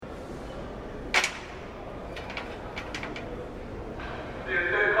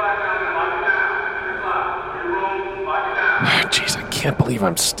can't believe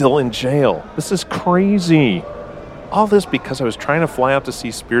I'm still in jail. This is crazy. All this because I was trying to fly out to see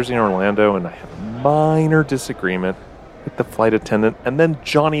Spearsy in Orlando, and I had a minor disagreement with the flight attendant, and then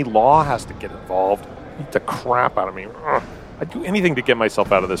Johnny Law has to get involved. He beat the crap out of me. Ugh. I'd do anything to get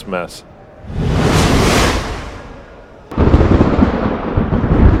myself out of this mess.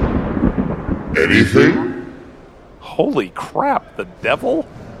 Anything? Holy crap, the devil?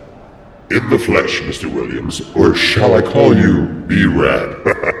 In the flesh, Mr. Williams, or shall I call you B-Rad?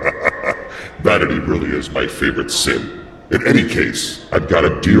 Vanity really is my favorite sin. In any case, I've got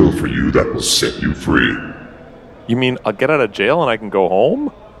a deal for you that will set you free. You mean I'll get out of jail and I can go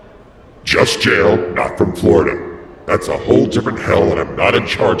home? Just jail, not from Florida. That's a whole different hell, and I'm not in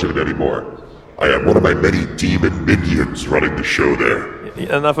charge of it anymore. I have one of my many demon minions running the show there.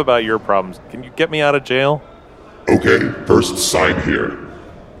 Enough about your problems. Can you get me out of jail? Okay, first sign here.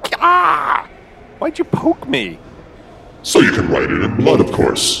 Ah! Why'd you poke me? So you can write it in blood, of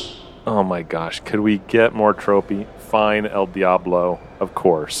course. Oh my gosh, could we get more tropey? Fine, El Diablo, of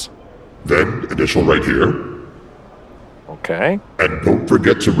course. Then initial right here. Okay. And don't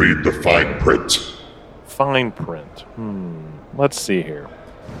forget to read the fine print. Fine print. Let's see here.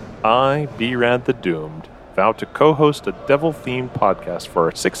 I, B-Rad the Doomed, vow to co-host a devil-themed podcast for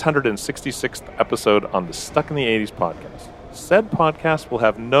our 666th episode on the Stuck in the 80s podcast. Said podcast will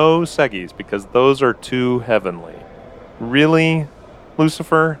have no seggies because those are too heavenly. Really,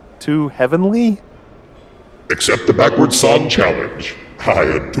 Lucifer? Too heavenly? Accept the backward song challenge. I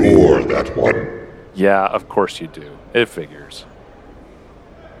adore that one. Yeah, of course you do. It figures.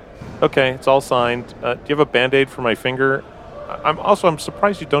 Okay, it's all signed. Do you have a Band-Aid for my finger? I'm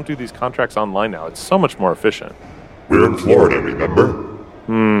surprised you don't do these contracts online now. It's so much more efficient. We're in Florida, remember?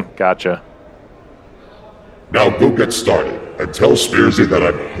 Gotcha. Now go get started and tell Spearsy that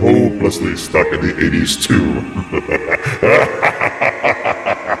I'm hopelessly stuck in the 80s too.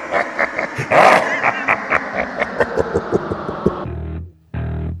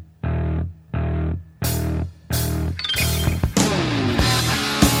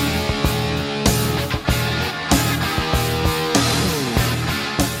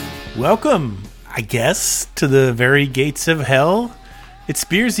 Welcome, I guess, to the very gates of hell. It's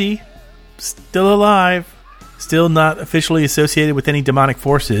Spearsy, still alive, still not officially associated with any demonic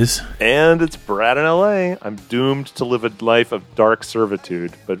forces. And it's Brad in LA. I'm doomed to live a life of dark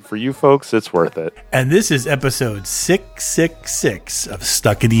servitude, but for you folks, it's worth it. And this is episode 666 of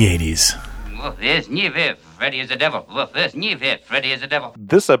Stuck in the 80s. Freddy is a devil. Freddy is a devil.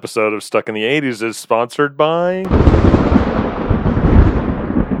 This episode of Stuck in the 80s is sponsored by...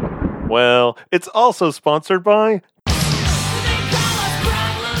 Well, it's also sponsored by the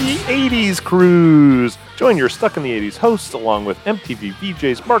 80s Cruise. Join your Stuck in the 80s hosts along with MTV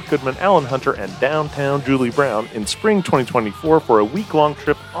VJs Mark Goodman, Alan Hunter, and downtown Julie Brown in spring 2024 for a week-long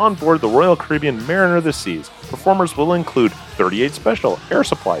trip on board the Royal Caribbean Mariner of the Seas. Performers will include 38 Special, Air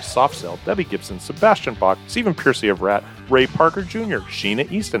Supply, Soft Cell, Debbie Gibson, Sebastian Bach, Stephen Piercy of Rat, Ray Parker Jr., Sheena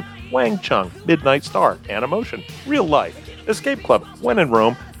Easton, Wang Chung, Midnight Star, Animotion, Real Life, Escape Club, When in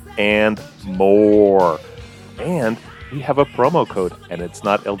Rome, and more. And we have a promo code, and it's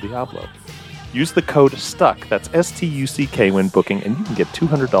not El Diablo. Use the code STUCK, that's STUCK, when booking, and you can get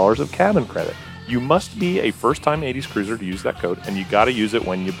 $200 of cabin credit. You must be a first-time 80s cruiser to use that code, and you got to use it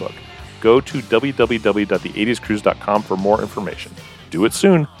when you book. Go to www.the80scruise.com for more information. Do it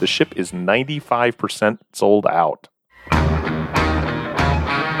soon. The ship is 95% sold out.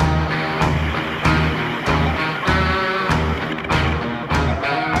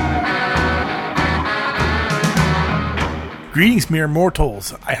 Greetings, mere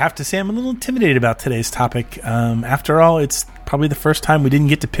mortals. I have to say I'm a little intimidated about today's topic. After all, it's probably the first time we didn't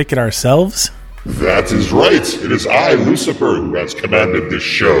get to pick it ourselves. That is right. It is I, Lucifer, who has commanded this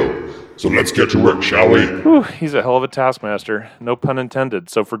show. So let's get to work, shall we? Whew, he's a hell of a taskmaster. No pun intended.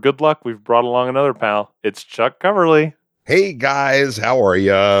 So for good luck, we've brought along another pal. It's Chuck Coverly. Hey, guys. How are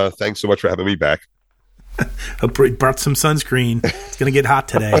ya? Thanks so much for having me back. I brought some sunscreen. It's going to get hot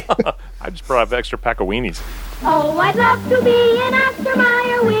today. I just brought an extra pack of weenies. Oh, I'd love to be an Oscar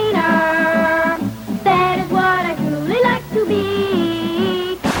Mayer wiener. That is what I truly like to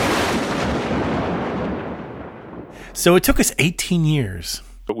be. So it took us 18 years.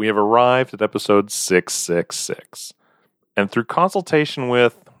 But we have arrived at episode 666. And through consultation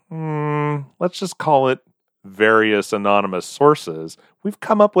with, let's just call it various anonymous sources, we've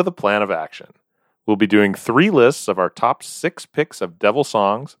come up with a plan of action. We'll be doing 3 lists of our top 6 picks of devil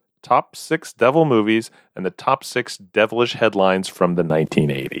songs, top 6 devil movies, and the top 6 devilish headlines from the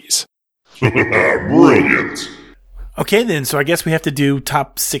 1980s. Brilliant. Okay, then. So I guess we have to do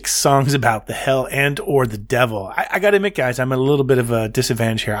top 6 songs about the hell and or the devil. I got to admit, guys, I'm at a little bit of a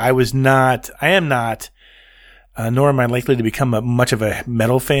disadvantage here. I am not, nor am I likely to become much of a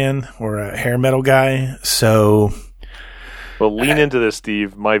metal fan or a hair metal guy. So, well, lean into this,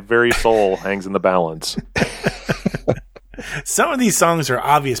 Steve. My very soul hangs in the balance. Some of these songs are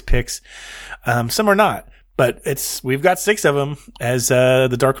obvious picks. Some are not, but we've got 6 of them as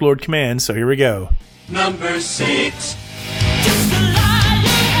the Dark Lord commands. So here we go. Number 6.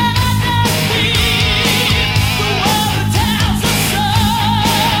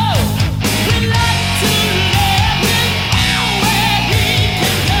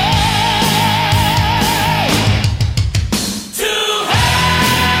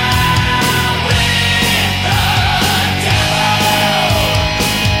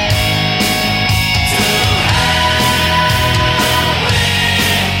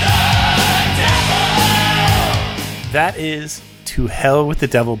 That is To Hell with the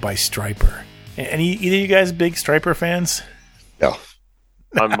Devil by Stryper. Either of you guys big Stryper fans? No.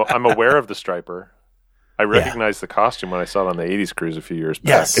 I'm aware of the Stryper. I recognized the costume when I saw it on the 80s cruise a few years back.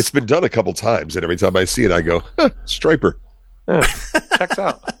 Yes. It's been done a couple times, and every time I see it, I go, Stryper. Yeah, checks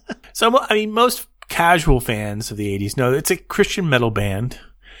out. So, I mean, most casual fans of the 80s know it's a Christian metal band.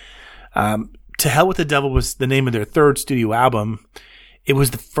 To Hell with the Devil was the name of their 3rd studio album. It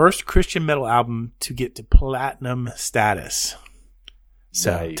was the first Christian metal album to get to platinum status.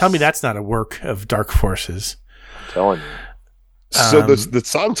 So Nice. Tell me that's not a work of Dark Forces. I'm telling you. So the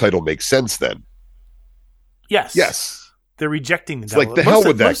song title makes sense then. Yes. Yes. They're rejecting the It's devil. like, the hell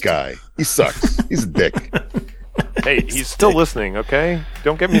with that guy. He sucks. He's a dick. Hey, he's still listening, okay?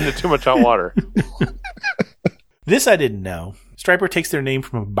 Don't get me into too much hot water. This I didn't know. Stryper takes their name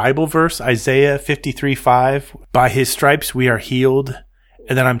from a Bible verse, Isaiah 53:5. By his stripes we are healed.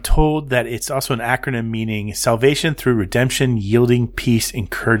 And then I'm told that it's also an acronym meaning salvation through redemption, yielding peace,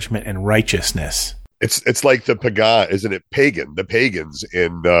 encouragement, and righteousness. It's like the pagan, isn't it? Pagan, the pagans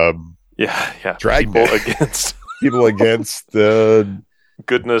in Yeah. Dragnet. People against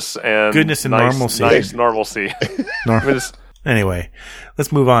goodness goodness and normalcy. Nice normalcy. I mean, Anyway,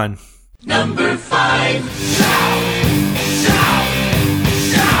 let's move on. Number 5.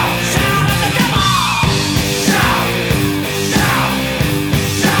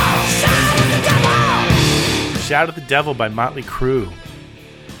 Shout at the Devil by Motley Crue.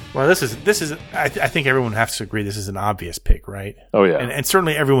 Well, this is. I think everyone has to agree this is an obvious pick, right? Oh yeah, and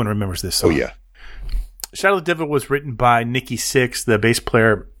certainly everyone remembers this song. Oh yeah. Shout at the Devil was written by Nikki Sixx, the bass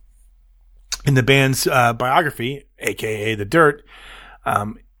player in the band's biography, aka The Dirt.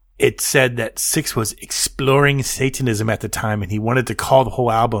 It said that Sixx was exploring Satanism at the time, and he wanted to call the whole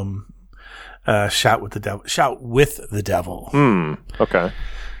album "Shout with the Devil." Shout with the Devil. Okay.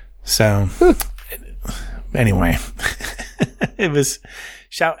 So. Anyway, it was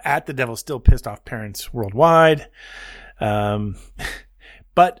Shout at the Devil still pissed off parents worldwide.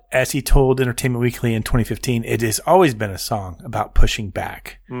 But as he told Entertainment Weekly in 2015, it has always been a song about pushing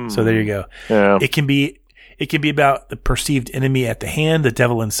back. So there you go. Yeah. It can be about the perceived enemy at the hand, the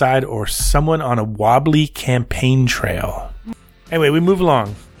devil inside, or someone on a wobbly campaign trail. Anyway, we move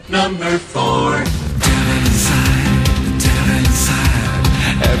along. Number 4.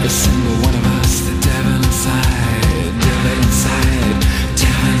 Every single one of us, the devil inside, devil inside,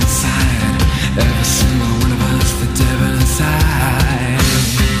 devil inside. Every single one of us, the devil inside.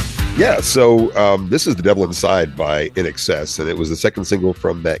 Yeah, so this is The Devil Inside by INXS, and it was the second single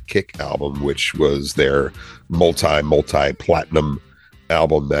from that Kick album, which was their multi-platinum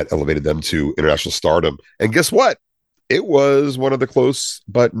album that elevated them to international stardom. And guess what? It was one of the close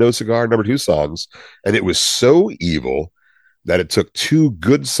but no cigar number 2 songs, and it was so evil that it took 2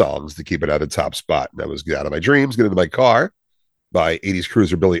 good songs to keep it at the top spot. And that was Get Out of My Dreams, Get Into My Car by 80s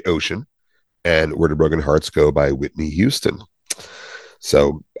cruiser Billy Ocean, and Where Did Broken Hearts Go by Whitney Houston.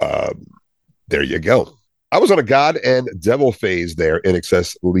 So there you go. I was on a God and Devil phase there.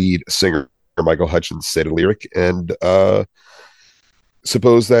 INXS lead singer Michael Hutchence said a lyric, and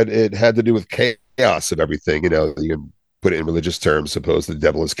suppose that it had to do with chaos of everything. You know, you can put it in religious terms. Suppose the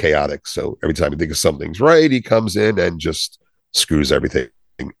devil is chaotic. So every time you think of something's right, he comes in and just screws everything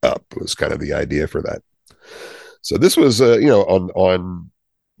up. Was kind of the idea for that. So this was, on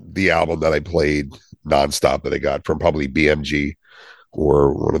the album that I played nonstop that I got from probably BMG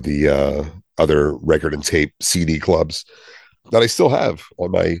or one of the other record and tape CD clubs that I still have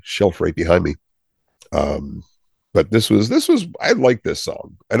on my shelf right behind me. But this was, I like this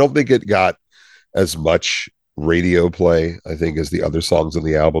song. I don't think it got as much radio play, I think, as the other songs on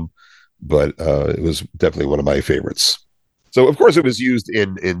the album, but it was definitely one of my favorites. So, of course, it was used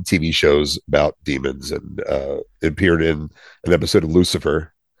in TV shows about demons, and it appeared in an episode of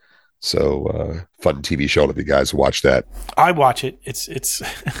Lucifer. So, fun TV show if you guys watch that. I watch it. It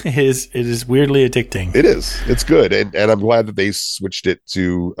is weirdly addicting. It is. It's good, and I'm glad that they switched it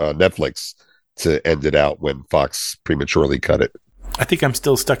to Netflix to end it out when Fox prematurely cut it. I think I'm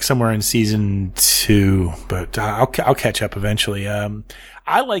still stuck somewhere in season 2, but I'll catch up eventually.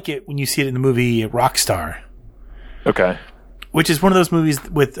 I like it when you see it in the movie Rockstar. Okay. Which is one of those movies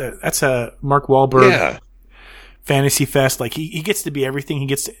with that's a Mark Wahlberg. Yeah. Fantasy fest. Like he gets to be everything he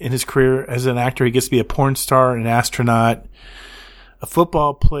gets in his career as an actor. He gets to be a porn star, an astronaut, a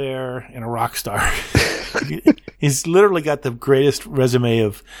football player, and a rock star. He's literally got the greatest resume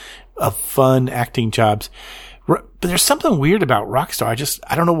of fun acting jobs. But there's something weird about Rockstar.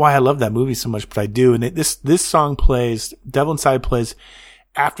 I don't know why I love that movie so much, but I do. And this song plays, Devil Inside plays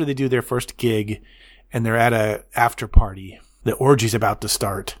after they do their first gig, and they're at a after party. The orgy's about to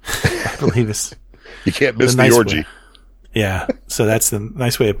start. I believe it's. You can't miss the orgy. Way. Yeah. So that's the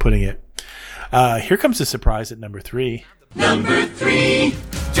nice way of putting it. Here comes the surprise at number 3. Number 3.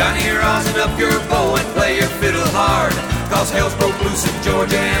 Johnny, rosin up your bow and play your fiddle hard, 'cause hell's broke loose in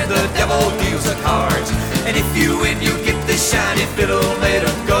Georgia and the devil deals the cards. And if you win, you get this shiny fiddle made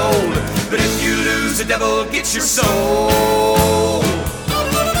of gold. But if you lose, the devil gets your soul.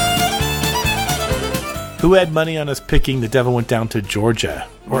 Who had money on us picking The Devil Went Down to Georgia?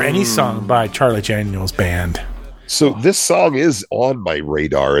 Or any song by Charlie Daniels Band? So this song is on my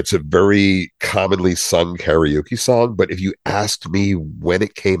radar. It's a very commonly sung karaoke song, but if you asked me when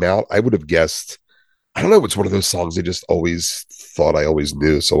it came out, I would have guessed, I don't know, it's one of those songs I just always thought I always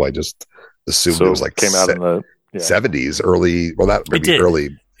knew, so I just assumed it was like came out in the 70s, early, well not maybe early.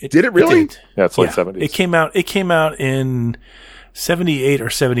 Did it really? It did. Yeah, it's late 70s. It came out in 78 or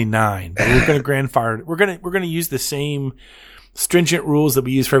 79. But we're going to grandfather. We're going to use the same stringent rules that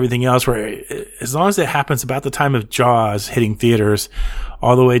we use for everything else, where as long as it happens about the time of Jaws hitting theaters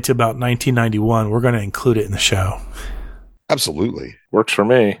all the way to about 1991, we're going to include it in the show. Absolutely. Works for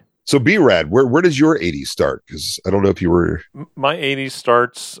me. So B-Rad, where does your 80s start? Because I don't know if you were... My 80s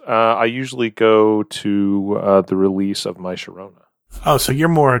starts, I usually go to the release of My Sharona. Oh, so you're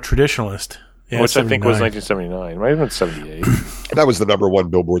more a traditionalist. Yeah, which 79. I think was 1979. Might have been 78. That was the number 1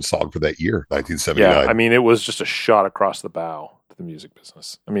 Billboard song for that year, 1979. Yeah, I mean, it was just a shot across the bow to the music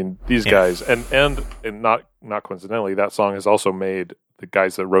business. I mean, these guys, and not coincidentally, that song has also made the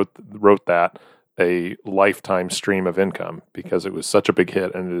guys that wrote that a lifetime stream of income, because it was such a big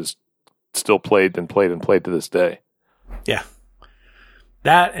hit, and it is still played and played and played to this day. Yeah.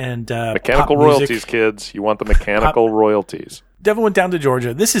 That and mechanical royalties, kids. You want the mechanical royalties. Devil Went Down to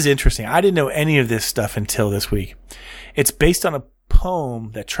Georgia. This is interesting. I didn't know any of this stuff until this week. It's based on a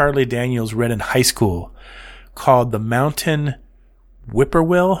poem that Charlie Daniels read in high school called The Mountain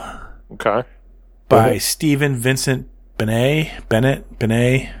Whippoorwill. Okay. By Stephen Vincent Benet.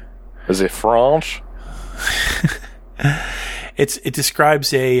 Is it French? It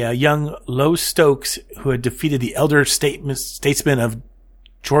describes a young Low Stokes who had defeated the elder statesman of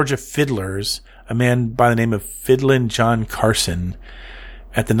Georgia Fiddlers, a man by the name of Fiddlin' John Carson,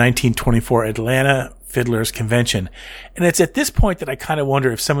 at the 1924 Atlanta Fiddlers Convention. And it's at this point that I kind of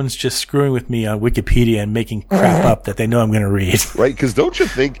wonder if someone's just screwing with me on Wikipedia and making crap up that they know I'm going to read. Right, because don't you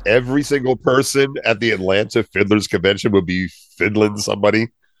think every single person at the Atlanta Fiddlers Convention would be fiddling somebody?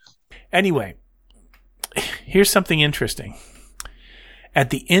 Anyway, here's something interesting. At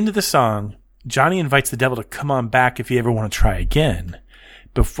the end of the song, Johnny invites the devil to come on back if you ever want to try again,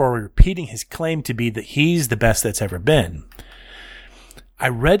 before repeating his claim to be that he's the best that's ever been. I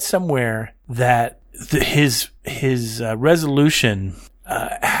read somewhere that his resolution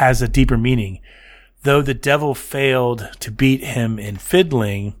has a deeper meaning. Though the devil failed to beat him in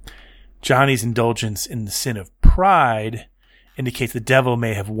fiddling, Johnny's indulgence in the sin of pride indicates the devil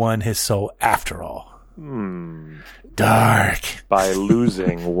may have won his soul after all. Dark. By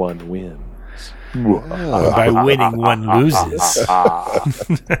losing, one wins. By winning, one loses.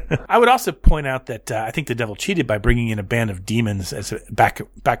 I would also point out that I think the devil cheated by bringing in a band of demons as a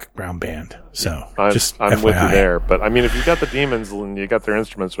background band. So I'm FYI. with you there. But I mean, if you got the demons and you got their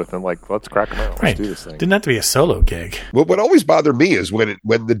instruments with them, like, let's crack them out. Let's do this thing. Didn't have to be a solo gig. Well, what always bothered me is when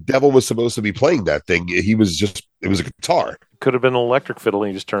the devil was supposed to be playing that thing, it was a guitar. Could have been an electric fiddle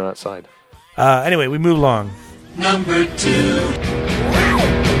and you just turn it outside. Anyway, we move along. Number 2.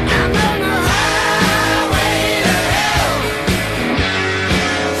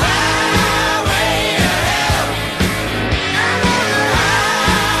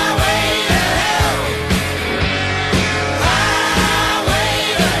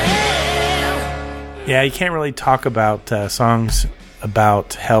 Yeah, Yeah, you can't really talk about songs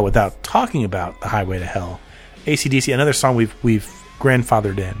about hell without talking about The Highway to Hell. AC/DC, another song we've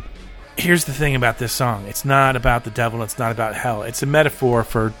grandfathered in. Here's the thing about this song. It's not about the devil. It's not about hell. It's a metaphor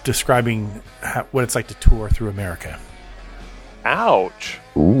for describing what it's like to tour through America. Ouch.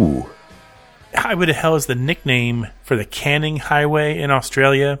 Ooh. Highway to Hell is the nickname for the Canning Highway in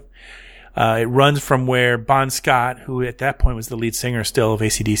Australia. It runs from where Bon Scott, who at that point was the lead singer still of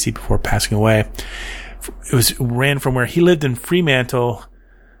AC/DC before passing away, ran from where he lived in Fremantle,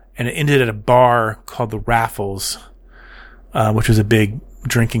 and it ended at a bar called the Raffles, which was a big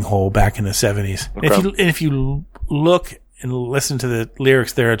drinking hole back in the 70s. Okay. And if you look and listen to the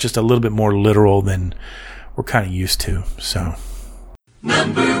lyrics, they're just a little bit more literal than we're kind of used to. So,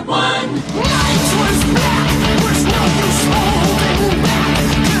 Number 1. Night was black, was no use holding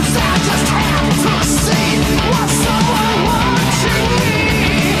back, 'cause I just had to see was someone watching me.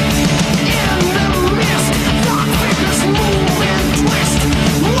 In the mist, dark figures move and twist.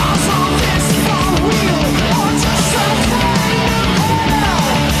 Was all this for real, or just some kind of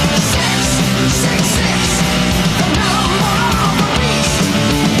hell? 666, the number of the beast.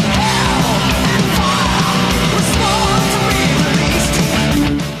 Hell and fire was born to be released.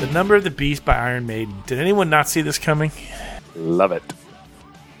 The Number of the Beast by Iron Maiden. Did anyone not see this coming? Love it.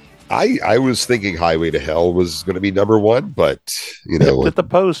 I was thinking Highway to Hell was going to be number 1, but, you know. At the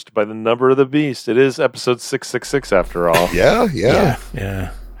Post by The Number of the Beast. It is episode 666 after all. Yeah. Yeah.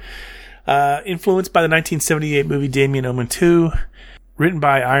 Influenced by the 1978 movie Damien Omen 2, written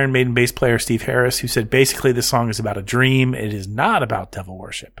by Iron Maiden bass player Steve Harris, who said basically this song is about a dream. It is not about devil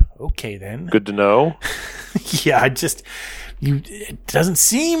worship. Okay, then. Good to know. Yeah, it doesn't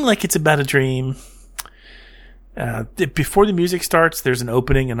seem like it's about a dream. Before the music starts, there's an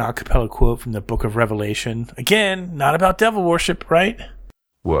opening, an a cappella quote from the Book of Revelation. Again, not about devil worship, right?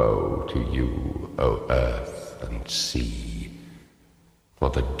 Woe to you, O earth and sea, for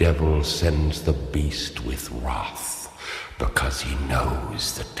the devil sends the beast with wrath, because he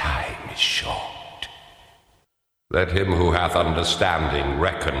knows the time is short. Let him who hath understanding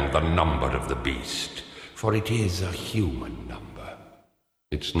reckon the number of the beast, for it is a human number.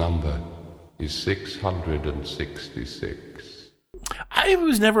 Its number is 666. I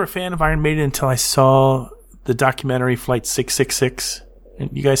was never a fan of Iron Maiden until I saw the documentary Flight 666.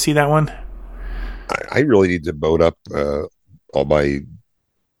 You guys see that one? I really need to bone up all my.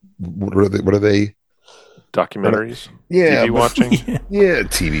 What are they? Documentaries. Yeah, TV watching. Yeah,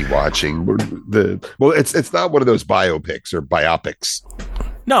 TV watching. It's not one of those biopics or biopics.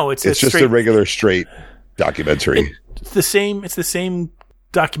 No, it's just straight, a regular straight documentary. It's the same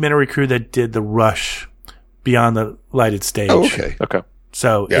documentary crew that did The Rush Beyond the Lighted Stage. Oh, okay.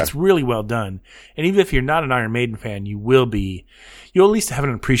 So Yeah. It's really well done. And even if you're not an Iron Maiden fan, you'll at least have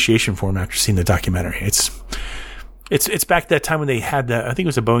an appreciation for them after seeing the documentary. It's back that time when they had I think it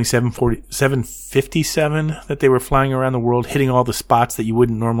was a Boeing 757 that they were flying around the world, hitting all the spots that you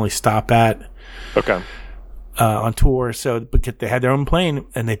wouldn't normally stop at. Okay. On tour. So, because they had their own plane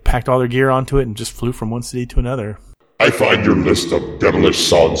and they packed all their gear onto it and just flew from one city to another. I find your list of devilish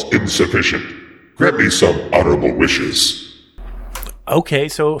songs insufficient. Grant me some honorable wishes. Okay,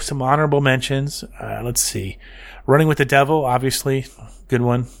 so some honorable mentions. Let's see. Running with the Devil, obviously. Good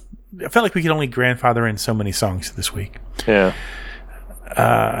one. I felt like we could only grandfather in so many songs this week. Yeah.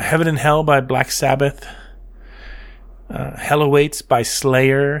 Heaven and Hell by Black Sabbath. Hell Awaits by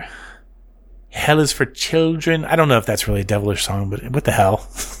Slayer. Hell is for Children. I don't know if that's really a devilish song, but what the hell?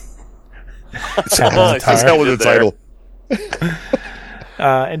 It's hell with the title.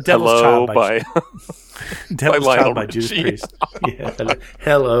 And Devil's Hello Child by Devil's by Child by Lionel Judas Richie. Priest. Yeah.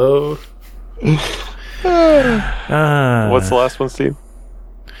 Hello. What's the last one, Steve?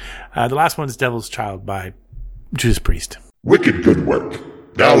 The last one is Devil's Child by Judas Priest. Wicked good work.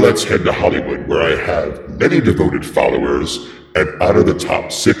 Now let's head to Hollywood, where I have many devoted followers, and out of the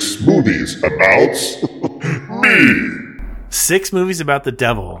top 6 movies about me. 6 movies about the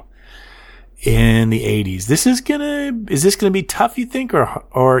devil in the 80s. Is this gonna be tough, you think,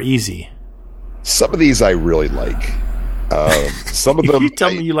 or easy? Some of these I really like. Some of them. You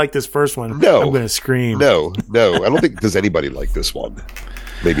tell me you like this first one. No. I'm gonna scream. No. I don't think does anybody like this one.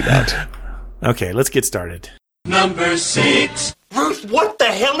 Maybe not. Okay, let's get started. Number 6. Ruth, what the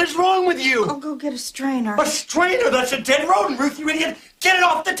hell is wrong with you? I'll go get a strainer. A strainer? That's a dead rodent, Ruth, you idiot! Get it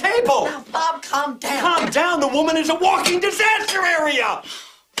off the table! Now, Bob, calm down. Calm down, the woman is a walking disaster area!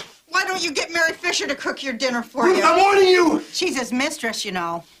 Why don't you get Mary Fisher to cook your dinner for Ruth, you? I'm warning you! She's his mistress, you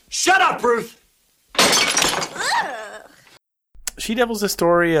know. Shut up, Ruth! She-Devil's a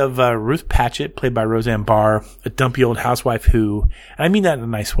story of Ruth Patchett, played by Roseanne Barr, a dumpy old housewife who, and I mean that in a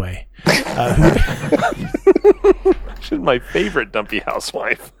nice way, She's my favorite dumpy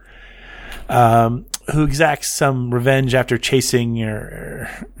housewife. Who exacts some revenge after chasing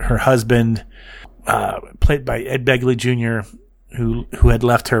her husband, played by Ed Begley Jr., who had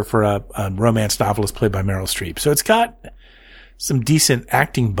left her for a romance novelist played by Meryl Streep. So it's got some decent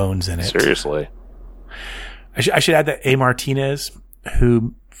acting bones in it. Seriously. I should add that A. Martinez,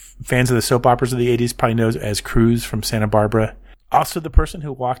 who fans of the soap operas of the 80s probably knows as Cruz from Santa Barbara. Also the person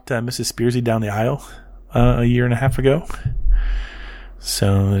who walked Mrs. Spearsy down the aisle a year and a half ago.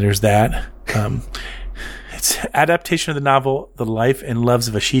 So there's that. It's adaptation of the novel The Life and Loves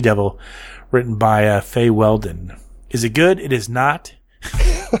of a She-Devil, written by Faye Weldon. Is it good? It is not.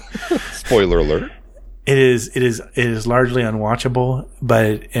 Spoiler alert. It is largely unwatchable,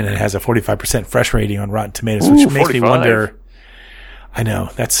 and it has a 45% fresh rating on Rotten Tomatoes, which makes 45. me wonder. I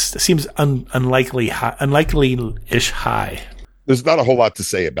know that seems unlikely-ish high. There's not a whole lot to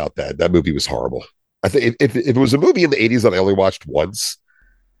say about that. That movie was horrible. I think if it was a movie in the 80s that I only watched once,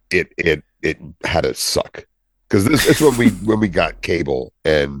 it had to suck, because it's when we got cable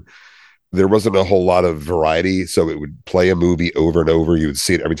and there wasn't a whole lot of variety, so it would play a movie over and over. You would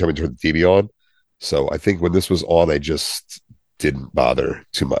see it every time you turned the TV on. So I think when this was on, I just didn't bother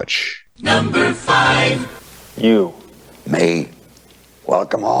too much. Number 5. You. Me.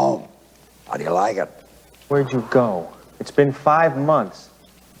 Welcome home. How do you like it? Where'd you go? It's been 5 months.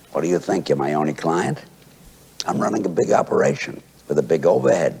 What do you think? You're my only client? I'm running a big operation with a big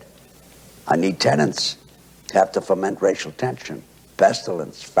overhead. I need tenants. Have to foment racial tension,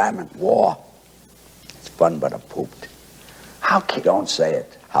 pestilence, famine, war. It's fun, but I'm pooped. Don't say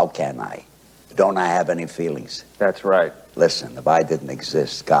it. How can I? Don't I have any feelings? That's right. Listen, if I didn't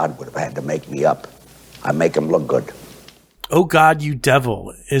exist, God would have had to make me up. I make him look good. Oh God, You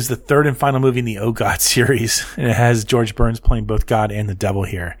Devil is the third and final movie in the Oh God series, and it has George Burns playing both God and the devil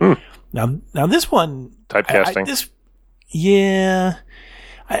here. Now this one, typecasting.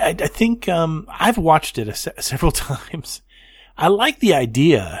 I think I've watched it several times. I like the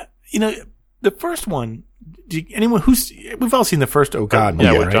idea. You know, the first one. We've all seen the first Oh God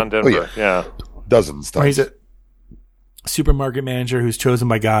movie, with right? John Denver. Yeah, dozens. Where he's a supermarket manager who's chosen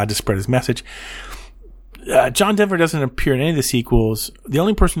by God to spread his message. John Denver doesn't appear in any of the sequels. The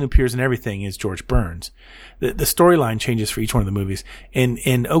only person who appears in everything is George Burns. The storyline changes for each one of the movies.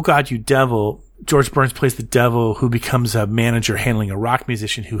 In Oh God, You Devil, George Burns plays the devil who becomes a manager handling a rock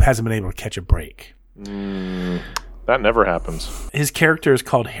musician who hasn't been able to catch a break. That never happens. His character is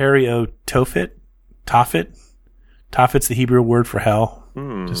called Harry O. Tophet. Tophet's the Hebrew word for hell.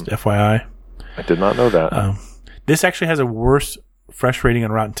 Just FYI. I did not know that. This actually has a worse fresh rating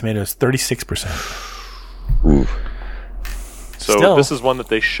on Rotten Tomatoes, 36%. Ooh. So Still. This is one that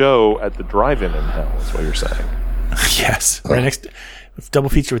they show at the drive-in in hell, is what you're saying. Yes. Right next, double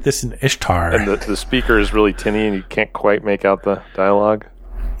feature with this and Ishtar. And the speaker is really tinny and you can't quite make out the dialogue.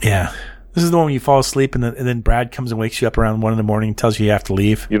 Yeah. This is the one where you fall asleep and then Brad comes and wakes you up around 1 a.m. and tells you have to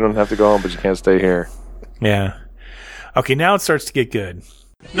leave. You don't have to go home, but you can't stay here. Yeah. Okay, now it starts to get good.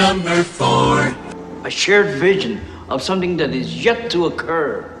 Number 4. A shared vision of something that is yet to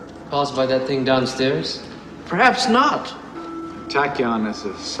occur. Caused by that thing downstairs? Perhaps not. Tachyon is a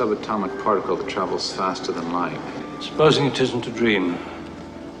subatomic particle that travels faster than light. Supposing it isn't a dream.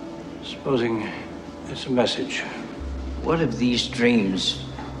 Supposing it's a message. What if these dreams,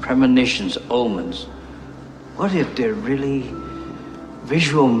 premonitions, omens, what if they're really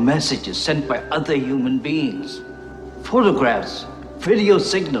visual messages sent by other human beings? Photographs, video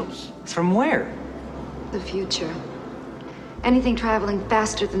signals. From where? The future. Anything traveling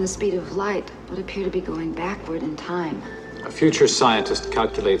faster than the speed of light would appear to be going backward in time. A future scientist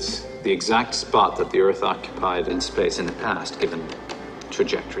calculates the exact spot that the Earth occupied in space in the past, given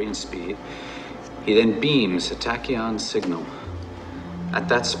trajectory and speed. He then beams a tachyon signal at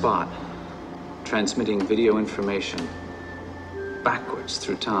that spot, transmitting video information backwards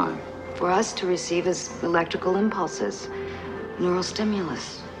through time. For us to receive as electrical impulses, neural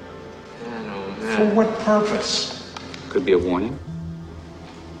stimulus. For what purpose? Could be a warning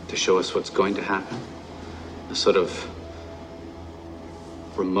to show us what's going to happen. A sort of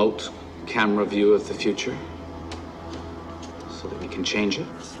remote camera view of the future so that we can change it.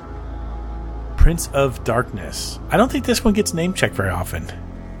 Prince of Darkness. I don't think this one gets name checked very often.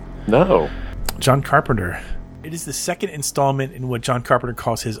 No. John Carpenter. It is the second installment in what John Carpenter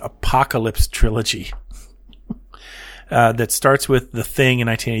calls his Apocalypse trilogy. That starts with The Thing in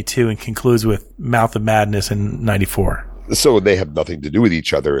 1982 and concludes with Mouth of Madness in 94. So they have nothing to do with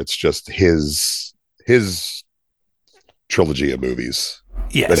each other. It's just his trilogy of movies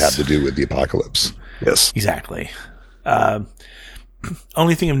Yes. that have to do with the apocalypse. Yes. Exactly.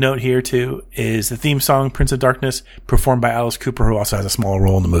 Only thing of note here, too, is the theme song, Prince of Darkness, performed by Alice Cooper, who also has a small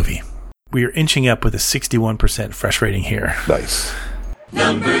role in the movie. We are inching up with a 61% fresh rating here. Nice.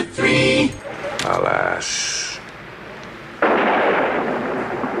 Number 3. Alas.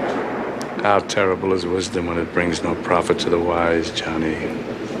 How terrible is wisdom when it brings no profit to the wise, Johnny.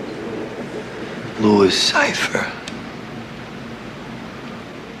 Louis Cypher.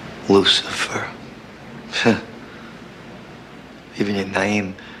 Lucifer. Even your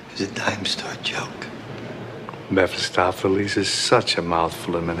name is a dime store joke. Mephistopheles is such a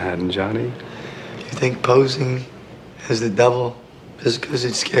mouthful in Manhattan, Johnny. You think posing as the devil just because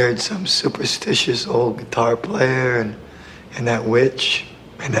it scared some superstitious old guitar player and that witch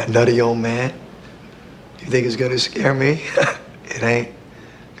and that nutty old man? You think it's gonna scare me? It ain't.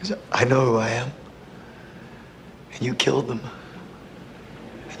 Because I know who I am. And you killed them.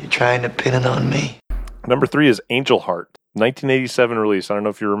 And you're trying to pin it on me. Number 3 is Angel Heart. 1987 release. I don't know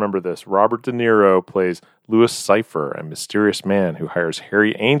if you remember this. Robert De Niro plays Louis Cypher, a mysterious man who hires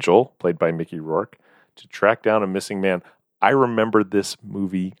Harry Angel, played by Mickey Rourke, to track down a missing man. I remember this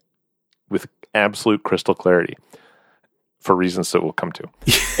movie with absolute crystal clarity for reasons that we'll come to.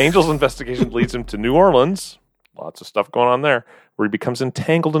 Angel's investigation leads him to New Orleans. Lots of stuff going on there, where he becomes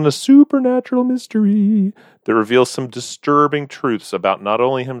entangled in a supernatural mystery that reveals some disturbing truths about not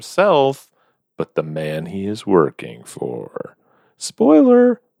only himself, but the man he is working for.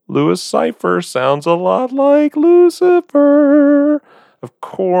 Spoiler, Louis Cypher sounds a lot like Lucifer. Of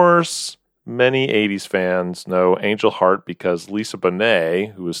course, many 80s fans know Angel Heart because Lisa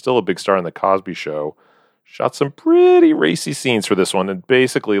Bonet, who was still a big star in The Cosby Show, shot some pretty racy scenes for this one and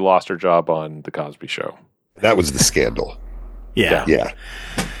basically lost her job on The Cosby Show. That was the scandal. Yeah. Yeah.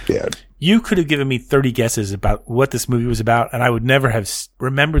 You could have given me 30 guesses about what this movie was about, and I would never have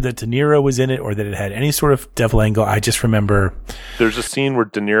remembered that De Niro was in it or that it had any sort of devil angle. I just remember... There's a scene where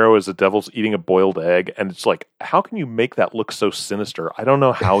De Niro as the devil's eating a boiled egg, and it's like, how can you make that look so sinister? I don't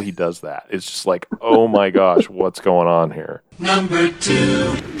know how he does that. It's just like, oh my gosh, what's going on here? Number 2. I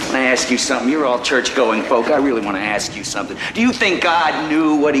want to ask you something. You're all church-going folk. I really want to ask you something. Do you think God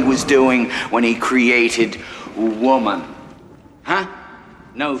knew what he was doing when he created woman? Huh?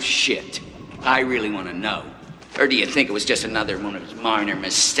 No shit. I really want to know. Or do you think it was just another one of his minor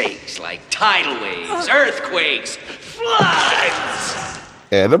mistakes, like tidal waves, earthquakes, floods?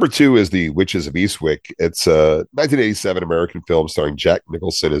 And number 2 is The Witches of Eastwick. It's a 1987 American film starring Jack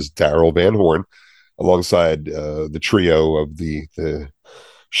Nicholson as Darrell Van Horn, alongside the trio of the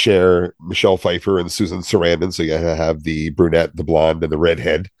Cher, Michelle Pfeiffer, and Susan Sarandon. So you have the brunette, the blonde, and the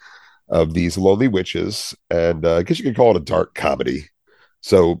redhead of these lonely witches. And I guess you could call it a dark comedy.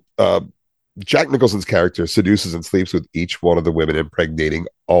 So Jack Nicholson's character seduces and sleeps with each one of the women, impregnating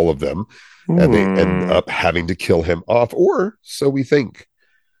all of them. And they end up having to kill him off, or so we think.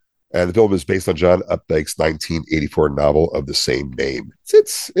 And the film is based on John Updike's 1984 novel of the same name.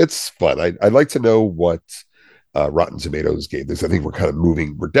 It's fun. I'd like to know what Rotten Tomatoes gave this. I think we're kind of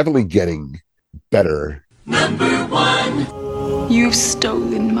moving. We're definitely getting better. Number 1. You've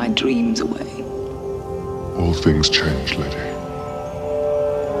stolen my dreams away. All things change, lady.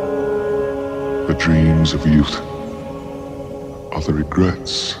 The dreams of youth are the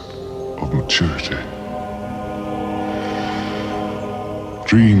regrets of maturity.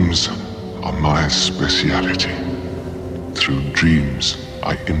 Dreams are my speciality. Through dreams,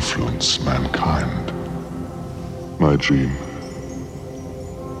 I influence mankind. My dream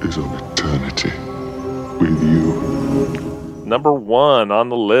is of eternity with you. Number 1 on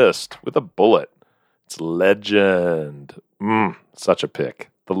the list with a bullet. It's Legend. Such a pick.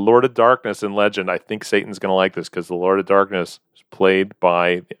 The Lord of Darkness in Legend. I think Satan's going to like this because the Lord of Darkness is played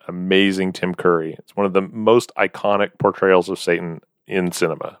by the amazing Tim Curry. It's one of the most iconic portrayals of Satan in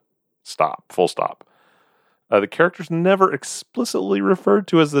cinema. Full stop. The character's never explicitly referred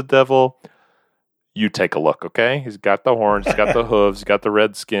to as the devil. You take a look, okay? He's got the horns, he's got the hooves, he's got the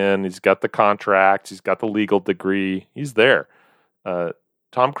red skin, he's got the contracts, he's got the legal degree. He's there.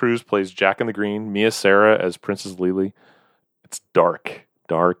 Tom Cruise plays Jack in the Green, Mia Sara as Princess Lily. It's dark.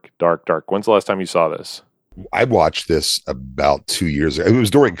 When's the last time you saw this? I watched this about 2 years ago. It was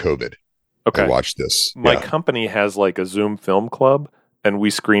during COVID. Okay. I watched this. My company has like a Zoom film club, and we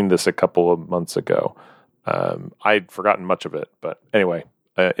screened this a couple of months ago. I'd forgotten much of it, but anyway,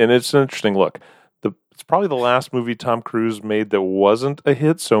 and it's an interesting look. It's probably the last movie Tom Cruise made that wasn't a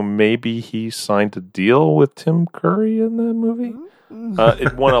hit, so maybe he signed a deal with Tim Curry in that movie.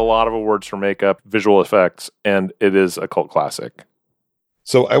 It won a lot of awards for makeup, visual effects, and it is a cult classic.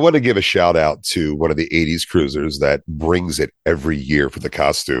 So I want to give a shout out to one of the 80s cruisers that brings it every year for the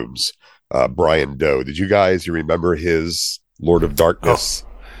costumes, Brian Doe. Did you remember his Lord of Darkness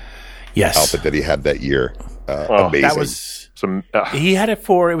Yes. outfit that he had that year? Amazing. That was he had it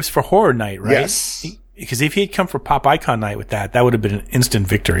for Horror Night, right? Yes. Because if he had come for Pop Icon Night with that would have been an instant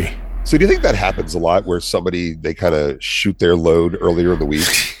victory. So do you think that happens a lot where they kind of shoot their load earlier in the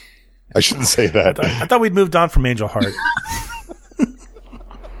week? I shouldn't say that. I thought we'd moved on from Angel Heart.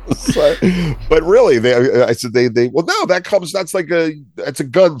 But really, that's a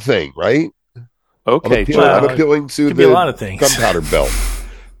gun thing, right? Okay, I'm appealing to could be a lot of things. Gunpowder belt.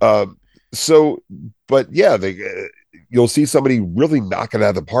 You'll see somebody really knock it out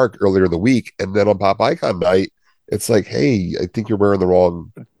of the park earlier in the week, and then on Pop Icon Night, it's like, hey, I think you're wearing the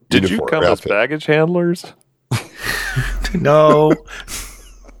wrong. Did you come as baggage handlers? No.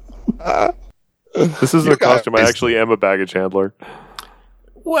 This is a costume. I actually am a baggage handler.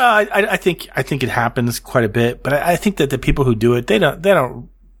 Well, I think it happens quite a bit, but I think that the people who do it,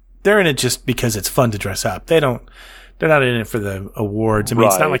 they're in it just because it's fun to dress up. They're not in it for the awards. I mean,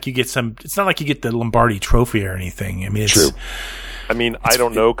 It's not like you get the Lombardi trophy or anything. I mean, it's true. I mean, I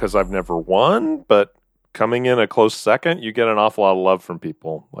don't know because I've never won, but coming in a close second, you get an awful lot of love from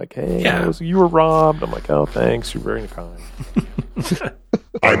people. Like, hey, you were robbed. I'm like, oh, thanks. You're very kind.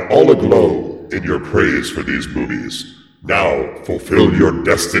 I'm all aglow in your praise for these movies. Now fulfill your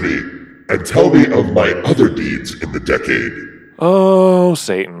destiny and tell me of my other deeds in the decade. Oh,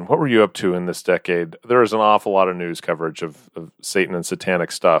 Satan. What were you up to in this decade? There is an awful lot of news coverage of Satan and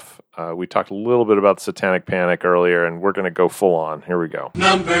satanic stuff. We talked a little bit about the Satanic Panic earlier, and we're going to go full on. Here we go.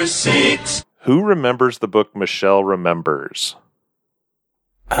 Number 6. Who remembers the book Michelle Remembers?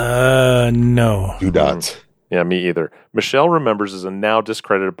 No. Do not. Yeah, me either. Michelle Remembers is a now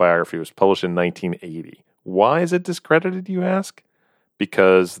discredited biography. It was published in 1980. Why is it discredited, you ask?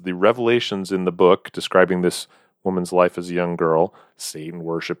 Because the revelations in the book describing this woman's life as a young girl, Satan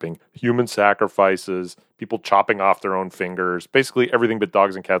worshipping, human sacrifices, people chopping off their own fingers, basically everything but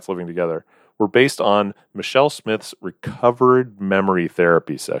dogs and cats living together, were based on Michelle Smith's recovered memory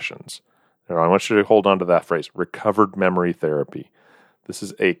therapy sessions. Now, I want you to hold on to that phrase, recovered memory therapy. This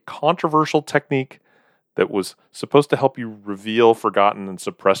is a controversial technique that was supposed to help you reveal forgotten and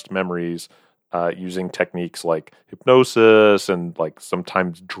suppressed memories using techniques like hypnosis and like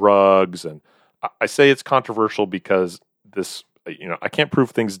sometimes drugs. And I say it's controversial because this, I can't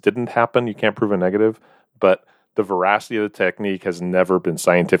prove things didn't happen. You can't prove a negative, but the veracity of the technique has never been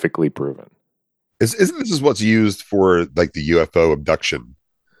scientifically proven. Isn't this what's used for like the UFO abduction?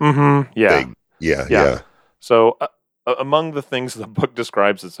 Mm-hmm. Yeah. Thing? Yeah. So among the things the book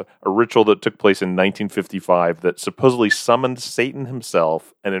describes is a ritual that took place in 1955 that supposedly summoned Satan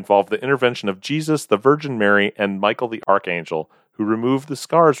himself and involved the intervention of Jesus, the Virgin Mary, and Michael the Archangel, who removed the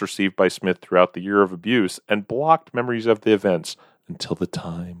scars received by Smith throughout the year of abuse and blocked memories of the events until the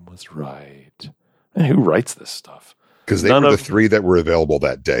time was right. And who writes this stuff? Because they were the three that were available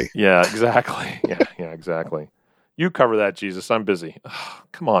that day. Yeah, exactly. Yeah, exactly. You cover that, Jesus. I'm busy. Ugh,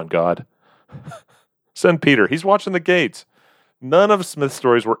 come on, God. Send Peter. He's watching the gates. None of Smith's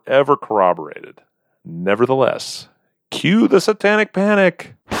stories were ever corroborated. Nevertheless, cue the Satanic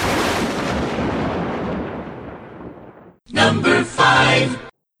Panic. Number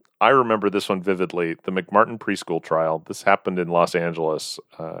 5. I remember this one vividly. The McMartin preschool trial. This happened in Los Angeles,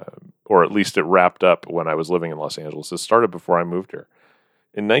 or at least it wrapped up when I was living in Los Angeles. It started before I moved here.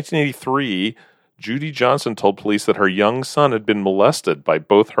 In 1983, Judy Johnson told police that her young son had been molested by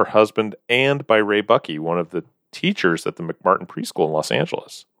both her husband and by Ray Buckey, one of the teachers at the McMartin preschool in Los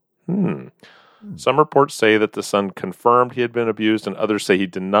Angeles. Some reports say that the son confirmed he had been abused, and others say he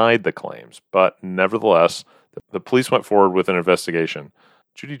denied the claims. But nevertheless, the police went forward with an investigation.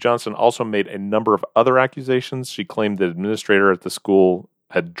 Judy Johnson also made a number of other accusations. She claimed the administrator at the school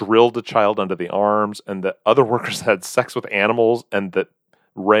had drilled a child under the arms, and that other workers had sex with animals, and that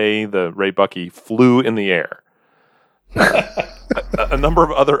Ray Buckey, flew in the air. A number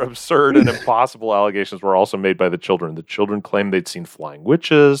of other absurd and impossible allegations were also made by the children. The children claimed they'd seen flying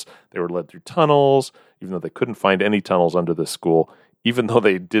witches. They were led through tunnels, even though they couldn't find any tunnels under this school, even though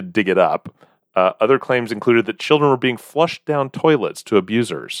they did dig it up. Other claims included that children were being flushed down toilets to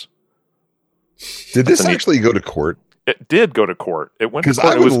abusers. Did this actually go to court? It did go to court. It went to Because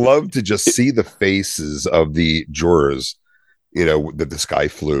court. I would love to just see the faces of the jurors, that the sky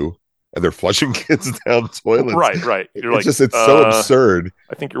flew and they're flushing kids down toilets. Right. You're it's so absurd.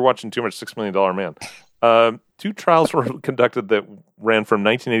 I think you're watching too much $6 Million Man. Two trials were conducted that ran from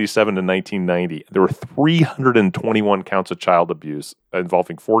 1987 to 1990. There were 321 counts of child abuse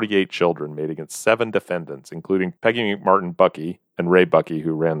involving 48 children made against 7 defendants, including Peggy McMartin Bucky and Ray Bucky,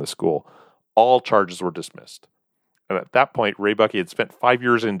 who ran the school. All charges were dismissed. And at that point, Ray Bucky had spent 5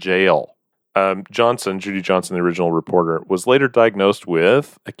 years in jail. Judy Johnson, the original reporter, was later diagnosed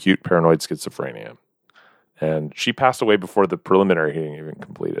with acute paranoid schizophrenia. And she passed away before the preliminary hearing even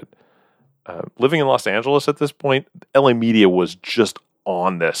completed. Living in Los Angeles at this point, LA media was just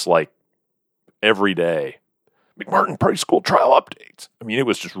on this like every day. McMartin preschool trial updates. I mean, it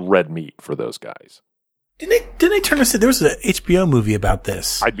was just red meat for those guys. Didn't they turn us? There was an HBO movie about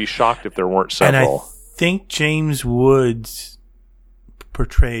this. I'd be shocked if there weren't several. And I think James Woods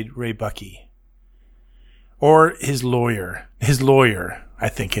portrayed Ray Bucky, or his lawyer. His lawyer, I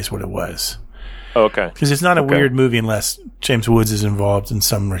think, is what it was. Okay. Because it's not a weird movie unless James Woods is involved in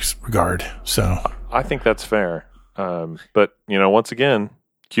some regard. So I think that's fair. But, once again,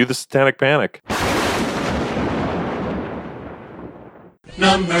 cue the Satanic Panic.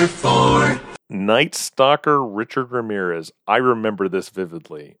 Number 4. Night Stalker Richard Ramirez. I remember this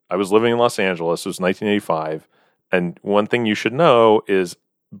vividly. I was living in Los Angeles. It was 1985. And one thing you should know is,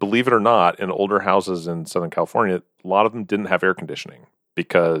 believe it or not, in older houses in Southern California, a lot of them didn't have air conditioning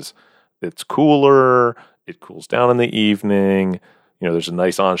because it's cooler, it cools down in the evening, there's a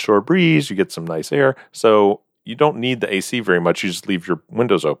nice onshore breeze, you get some nice air, so you don't need the AC very much, you just leave your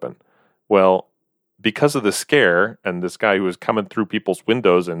windows open. Well, because of the scare, and this guy who was coming through people's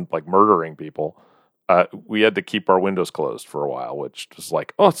windows and like murdering people, we had to keep our windows closed for a while, which was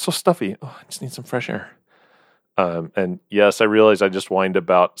like, oh, it's so stuffy, I just need some fresh air. And yes, I realized I just whined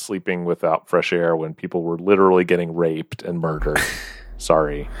about sleeping without fresh air when people were literally getting raped and murdered.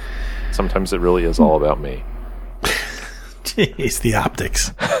 Sorry. Sometimes it really is all about me. Jeez, the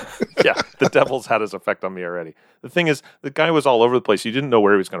optics. Yeah, the devil's had his effect on me already. The thing is, the guy was all over the place. You didn't know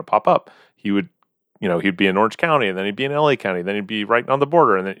where he was going to pop up. He would, he'd be in Orange County, and then he'd be in LA County, then he'd be right on the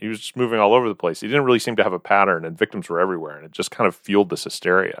border, and then he was just moving all over the place. He didn't really seem to have a pattern, and victims were everywhere, and it just kind of fueled this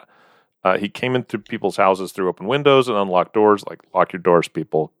hysteria. He came into people's houses through open windows and unlocked doors, like lock your doors,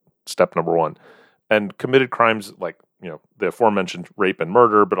 people, step number 1, and committed crimes like, the aforementioned rape and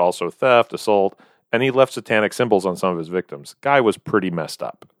murder, but also theft, assault, and he left satanic symbols on some of his victims. Guy was pretty messed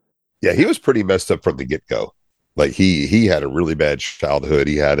up. Yeah, he was pretty messed up from the get-go. Like he had a really bad childhood.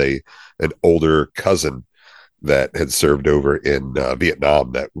 He had an older cousin that had served over in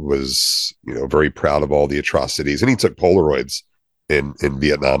Vietnam that was, very proud of all the atrocities, and he took Polaroids in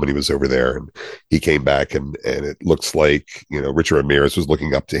Vietnam when he was over there, and he came back and it looks like, Richard Ramirez was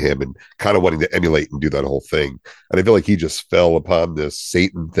looking up to him and kind of wanting to emulate and do that whole thing. And I feel like he just fell upon this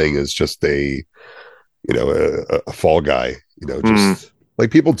Satan thing as just a fall guy, just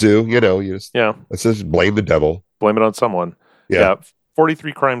like people do, let's just blame the devil. Blame it on someone. Yeah.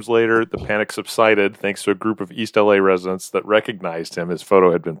 43 crimes later, the panic subsided thanks to a group of East LA residents that recognized him. His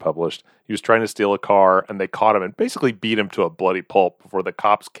photo had been published. He was trying to steal a car, and they caught him and basically beat him to a bloody pulp before the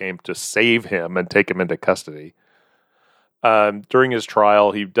cops came to save him and take him into custody. During his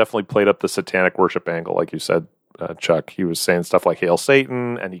trial, he definitely played up the satanic worship angle, like you said, Chuck. He was saying stuff like Hail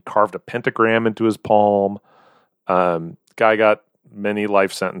Satan, and he carved a pentagram into his palm. Guy got many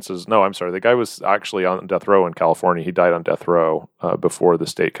life sentences. No, I'm sorry. The guy was actually on death row in California. He died on death row before the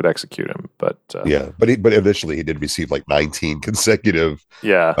state could execute him. But but initially he did receive like 19 consecutive.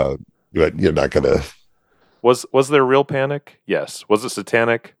 Yeah, but you're not gonna. Was there real panic? Yes. Was it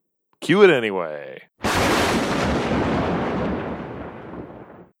satanic? Cue it anyway.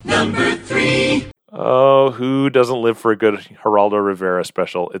 Number 3. Oh, who doesn't live for a good Geraldo Rivera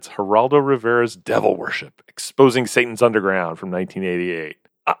special? It's Geraldo Rivera's Devil Worship, Exposing Satan's Underground from 1988.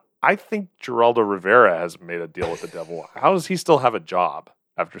 I think Geraldo Rivera has made a deal with the devil. How does he still have a job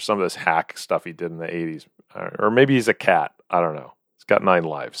after some of this hack stuff he did in the 80s? Or maybe he's a cat. I don't know. He's got 9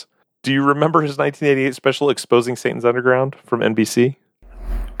 lives. Do you remember his 1988 special, Exposing Satan's Underground from NBC?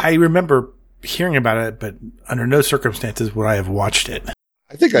 I remember hearing about it, but under no circumstances would I have watched it.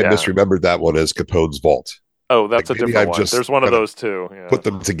 I think I misremembered that one as Capone's Vault. Oh, that's a different one. There's one of those too. Yeah. Put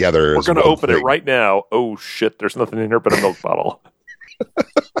them together. We're going to open it right now. Oh shit! There's nothing in here but a milk bottle.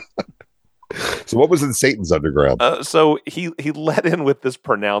 So what was in Satan's Underground? So he let in with this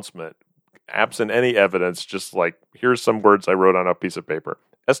pronouncement, absent any evidence, just like, here's some words I wrote on a piece of paper.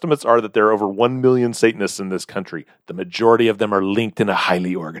 Estimates are that there are over 1 million Satanists in this country. The majority of them are linked in a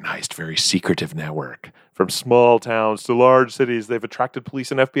highly organized, very secretive network. From small towns to large cities, they've attracted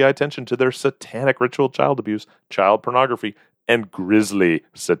police and FBI attention to their satanic ritual child abuse, child pornography, and grisly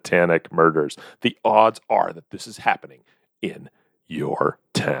satanic murders. The odds are that this is happening in your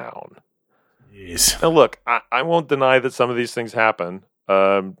town. Now, look, I won't deny that some of these things happen.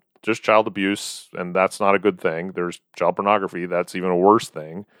 There's child abuse, and that's not a good thing. There's child pornography. That's even a worse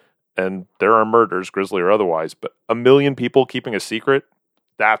thing. And there are murders, grisly or otherwise. But 1 million people keeping a secret,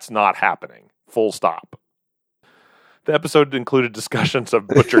 that's not happening. Full stop. The episode included discussions of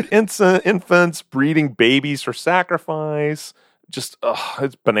butchered infants, breeding babies for sacrifice. Just,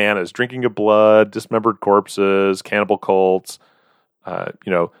 it's bananas. Drinking of blood, dismembered corpses, cannibal cults.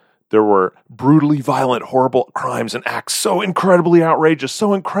 There were brutally violent, horrible crimes and acts so incredibly outrageous,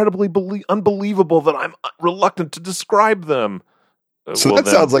 so incredibly unbelievable that I'm reluctant to describe them. So that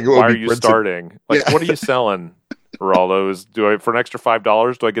sounds like why are you starting? Like, what are you selling, Geraldo? For an extra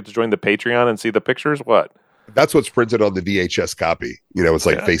 $5, do I get to join the Patreon and see the pictures? What? That's what's printed on the VHS copy. It's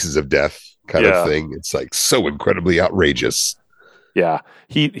like Faces of Death kind of thing. It's like so incredibly outrageous. Yeah,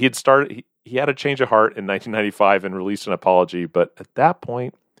 he had started. He had a change of heart in 1995 and released an apology, but at that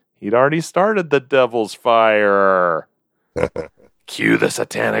point, he'd already started the Devil's Fire. Cue the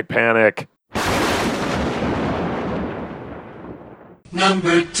Satanic Panic.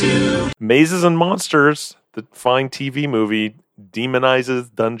 Number 2. Mazes and Monsters, the fine TV movie,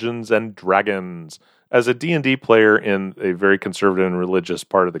 demonizes Dungeons and Dragons. As a D&D player in a very conservative and religious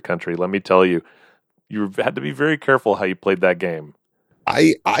part of the country, let me tell you, you had to be very careful how you played that game.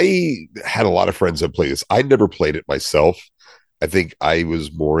 I had a lot of friends that played this. I never played it myself. I think I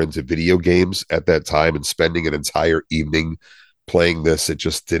was more into video games at that time, and spending an entire evening playing this, it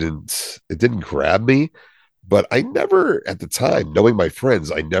didn't grab me. But I never, at the time, knowing my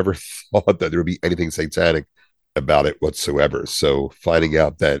friends, I never thought that there would be anything satanic about it whatsoever. So finding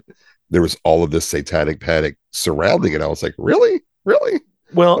out that there was all of this satanic panic surrounding it, I was like, really?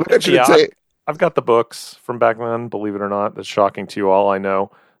 Well, I've got the books from back then, believe it or not. That's shocking to you all, I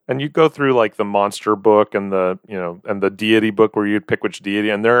know. And you go through like the monster book and the deity book where you'd pick which deity,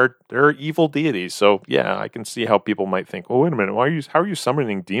 and there are evil deities. So yeah, I can see how people might think, well, wait a minute, how are you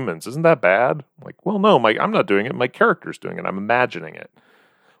summoning demons? Isn't that bad? Like, well, no, I'm not doing it. My character's doing it. I'm imagining it.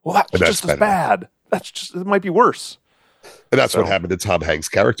 Well, that's just as bad. It might be worse. And that's what happened to Tom Hanks'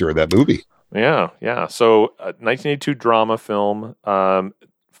 character in that movie. Yeah. So 1982 drama film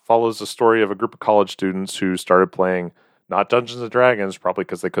follows the story of a group of college students who started playing not Dungeons and Dragons, probably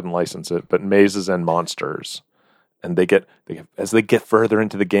because they couldn't license it, but Mazes and Monsters. And as they get further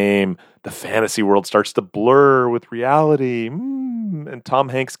into the game, the fantasy world starts to blur with reality. And Tom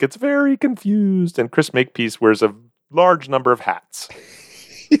Hanks gets very confused, and Chris Makepeace wears a large number of hats.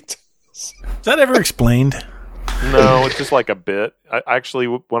 Is that ever explained? No, it's just like a bit. I actually,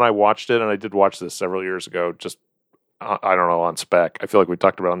 when I watched it, and I did watch this several years ago, just, I don't know, on spec. I feel like we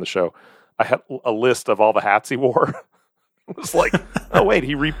talked about it on the show. I had a list of all the hats he wore. It was like, oh wait,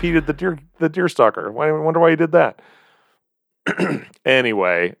 he repeated the Deerstalker. I wonder why he did that.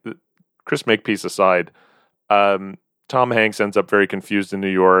 Anyway, Chris Makepeace aside, Tom Hanks ends up very confused in New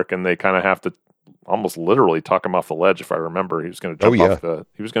York, and they kind of have to almost literally talk him off the ledge. If I remember, he was going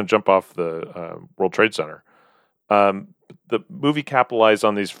to jump off the World Trade Center. The movie capitalized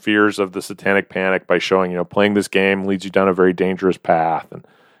on these fears of the satanic panic by showing, playing this game leads you down a very dangerous path, and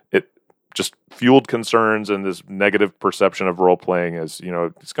just fueled concerns and this negative perception of role playing as,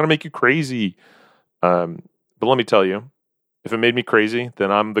 it's going to make you crazy. But let me tell you, if it made me crazy, then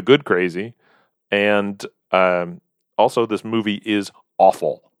I'm the good crazy. And also, this movie is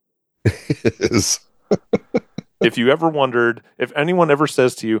awful. It is. If you ever wondered, if anyone ever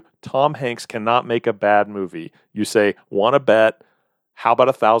says to you, Tom Hanks cannot make a bad movie, you say, want to bet? How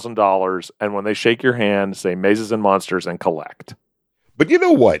about $1,000? And when they shake your hand, say Mazes and Monsters and collect. But you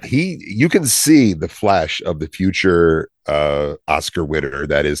know what? You can see the flash of the future Oscar winner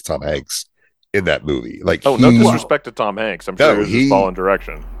that is Tom Hanks in that movie. Like, no disrespect to Tom Hanks. I'm sure he was falling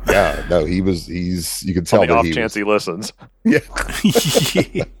direction. Yeah, no, he's. You can tell on the that off chance he listens. Yeah,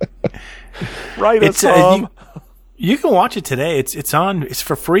 right. It's Tom. You can watch it today. It's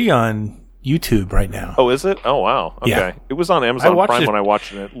for free on YouTube right now. Oh, is it? Oh, wow. Okay, yeah. It was on Amazon Prime when I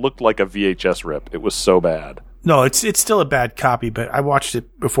watched it. It looked like a VHS rip. It was so bad. No, it's still a bad copy, but I watched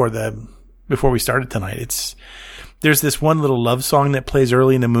it before we started tonight. There's this one little love song that plays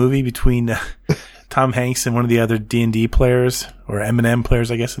early in the movie between Tom Hanks and one of the other D&D players, or Eminem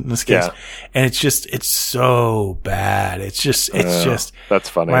players, I guess in this case. Yeah. And it's so bad. It's just that's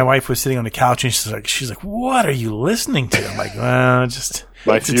funny. My wife was sitting on the couch and she's like, "What are you listening to?" I'm like, "Well, just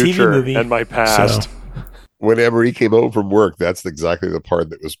my it's future a TV movie and my past." So. When Emery came home from work, that's exactly the part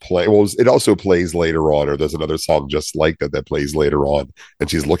that was playing. Well, it also plays later on, or there's another song just like that plays later on. And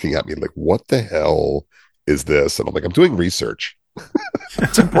she's looking at me like, what the hell is this? And I'm like, I'm doing research.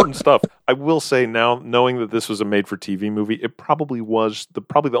 It's important stuff. I will say now, knowing that this was a made-for-TV movie, it probably was the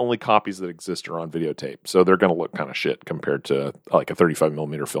only copies that exist are on videotape. So they're going to look kind of shit compared to like a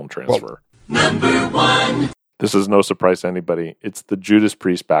 35mm film transfer. Number 1. This is no surprise to anybody. It's the Judas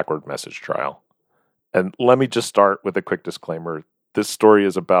Priest backward message trial. And let me just start with a quick disclaimer. This story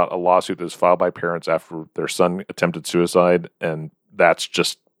is about a lawsuit that was filed by parents after their son attempted suicide. And that's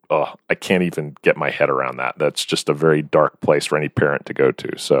just, I can't even get my head around that. That's just a very dark place for any parent to go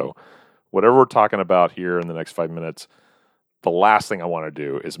to. So whatever we're talking about here in the next 5 minutes, the last thing I want to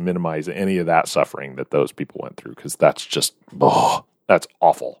do is minimize any of that suffering that those people went through, because that's just, that's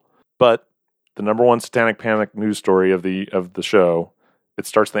awful. But the number one Satanic Panic news story of the show, it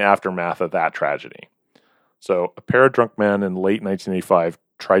starts in the aftermath of that tragedy. So a pair of drunk men in late 1985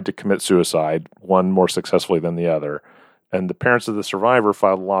 tried to commit suicide, one more successfully than the other, and the parents of the survivor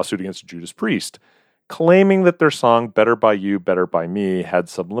filed a lawsuit against Judas Priest, claiming that their song Better By You, Better By Me had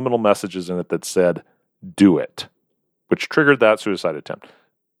subliminal messages in it that said, do it, which triggered that suicide attempt.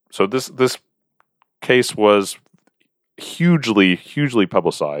 So this case was hugely, hugely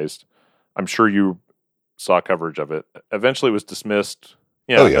publicized. I'm sure you saw coverage of it. Eventually it was dismissed.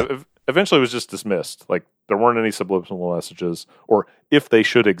 Eventually it was just dismissed. Like, there weren't any subliminal messages, or if they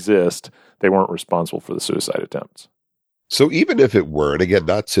should exist, they weren't responsible for the suicide attempts. So even if it were, and again,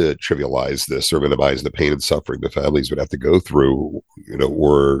 not to trivialize this or minimize the pain and suffering the families would have to go through,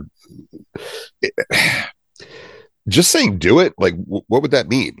 or just saying do it, like, what would that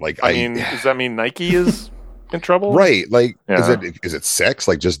mean? Like, I mean, does that mean Nike is in trouble? Right. Like, Yeah. is it sex?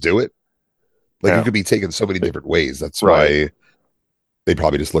 Like, just do it? Like, Yeah. it could be taken so many different ways. That's Right. why they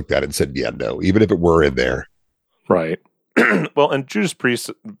probably just looked at it and said, yeah, no, even if it were in there. Right. Well, and Judas Priest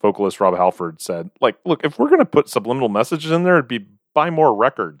vocalist Rob Halford said, like, look, if we're going to put subliminal messages in there, it'd be buy more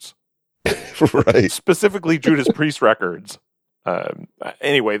records. Right. Specifically Judas Priest records.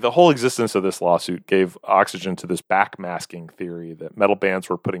 Anyway, the whole existence of this lawsuit gave oxygen to this backmasking theory that metal bands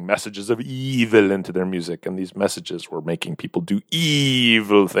were putting messages of evil into their music, and these messages were making people do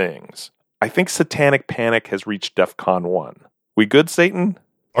evil things. I think Satanic Panic has reached DEFCON 1. We good, Satan?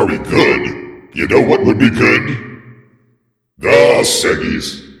 Are we good? You know what would be good? The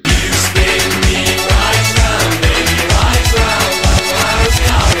Seggies.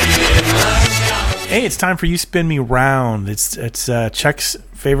 Hey, it's time for You Spin Me Round. It's Chuck's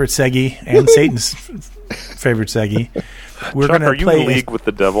favorite Seggy and Satan's favorite Seggy. We're Chuck, going are to you play in league with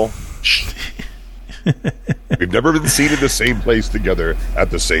the devil? We've never been seen in the same place together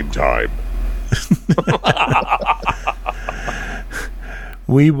at the same time.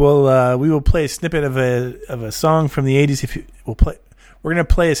 We will play a snippet of a song from the 80s. We're going to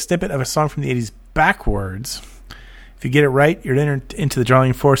play a snippet of a song from the 80s backwards. If you get it right, you're entered into the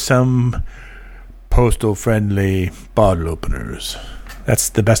drawing for some postal-friendly bottle openers. That's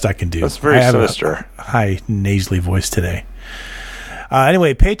the best I can do. That's very sinister. A high nasally voice today.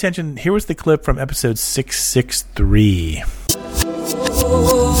 Anyway, pay attention. Here was the clip from episode 663.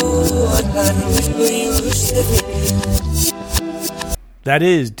 That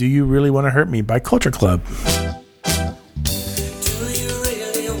is Do You Really Want to Hurt Me by Culture Club.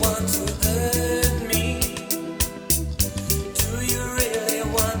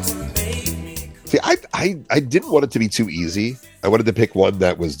 See, I didn't want it to be too easy. I wanted to pick one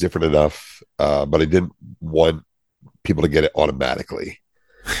that was different enough, but I didn't want people to get it automatically.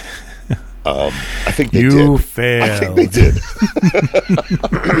 I think they did. You failed. I think they did.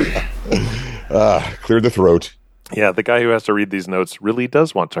 Clear the throat. Yeah, the guy who has to read these notes really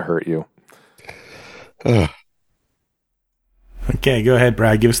does want to hurt you. Okay, go ahead,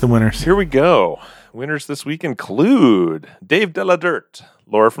 Brad. Give us the winners. Here we go. Winners this week include Dave Deladert,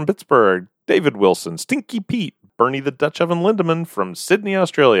 Laura from Pittsburgh, David Wilson, Stinky Pete, Bernie the Dutch Oven Lindemann from Sydney,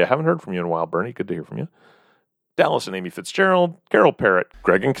 Australia. Haven't heard from you in a while, Bernie. Good to hear from you. Dallas and Amy Fitzgerald, Carol Parrott,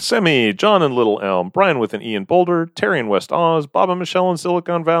 Greg and Kissimmee, John and Little Elm, Brian with an E in Boulder, Terry in West Oz, Bob and Michelle in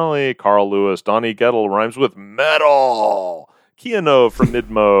Silicon Valley, Carl Lewis, Donnie Gettle rhymes with metal, Keano from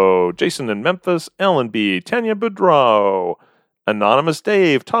Midmo, Jason in Memphis, Ellen B, Tanya Boudreau, Anonymous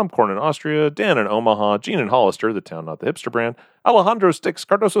Dave, Tom Korn in Austria, Dan in Omaha, Gene in Hollister, the town not the hipster brand, Alejandro Stix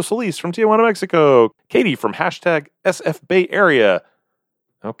Cardoso Solis from Tijuana, Mexico, Katie from hashtag SF Bay Area.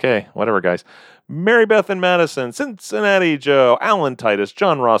 Okay, whatever, guys. Mary Beth in Madison, Cincinnati Joe, Alan Titus,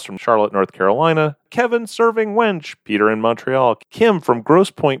 John Ross from Charlotte, North Carolina, Kevin Serving Wench, Peter in Montreal, Kim from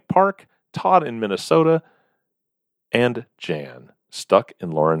Grosse Pointe Park, Todd in Minnesota, and Jan, stuck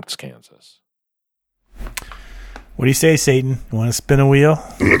in Lawrence, Kansas. What do you say, Satan? You want to spin a wheel?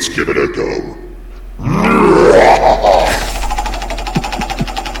 Let's give it a go.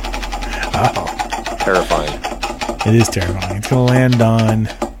 Terrifying. It is terrifying. It's going to land on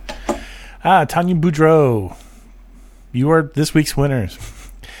Tanya Boudreau. You are this week's winners.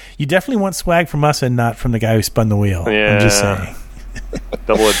 You definitely want swag from us and not from the guy who spun the wheel. Yeah. I'm just saying.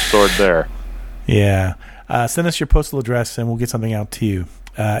 Double-edged sword there. Yeah. Send us your postal address and we'll get something out to you.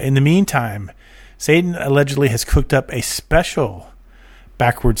 In the meantime, Satan allegedly has cooked up a special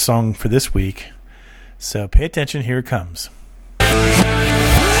backwards song for this week. So pay attention. Here it comes.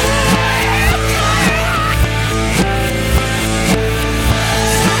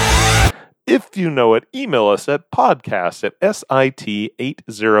 If you know it, email us at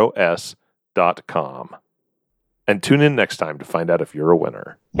podcast@sit80s.com. And tune in next time to find out if you're a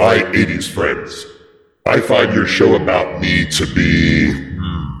winner. My 80s friends, I find your show about me to be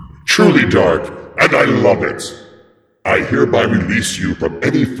truly dark, and I love it. I hereby release you from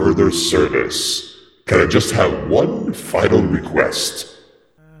any further service. Can I just have one final request?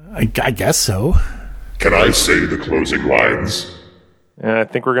 I guess so. Can I say the closing lines? Yeah, I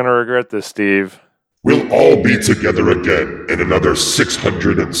think we're going to regret this, Steve. We'll all be together again in another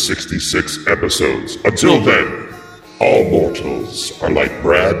 666 episodes. Until then, all mortals are like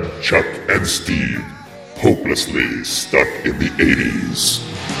Brad, Chuck, and Steve, hopelessly stuck in the 80s.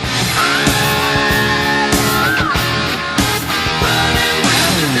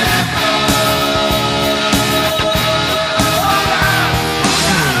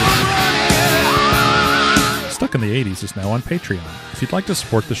 Stuck in the 80s is now on Patreon. If you'd like to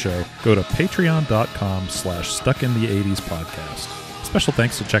support the show, go to patreon.com/stuckintheeighties podcast. Special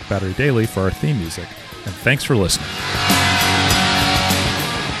thanks to Check Battery Daily for our theme music, and thanks for listening.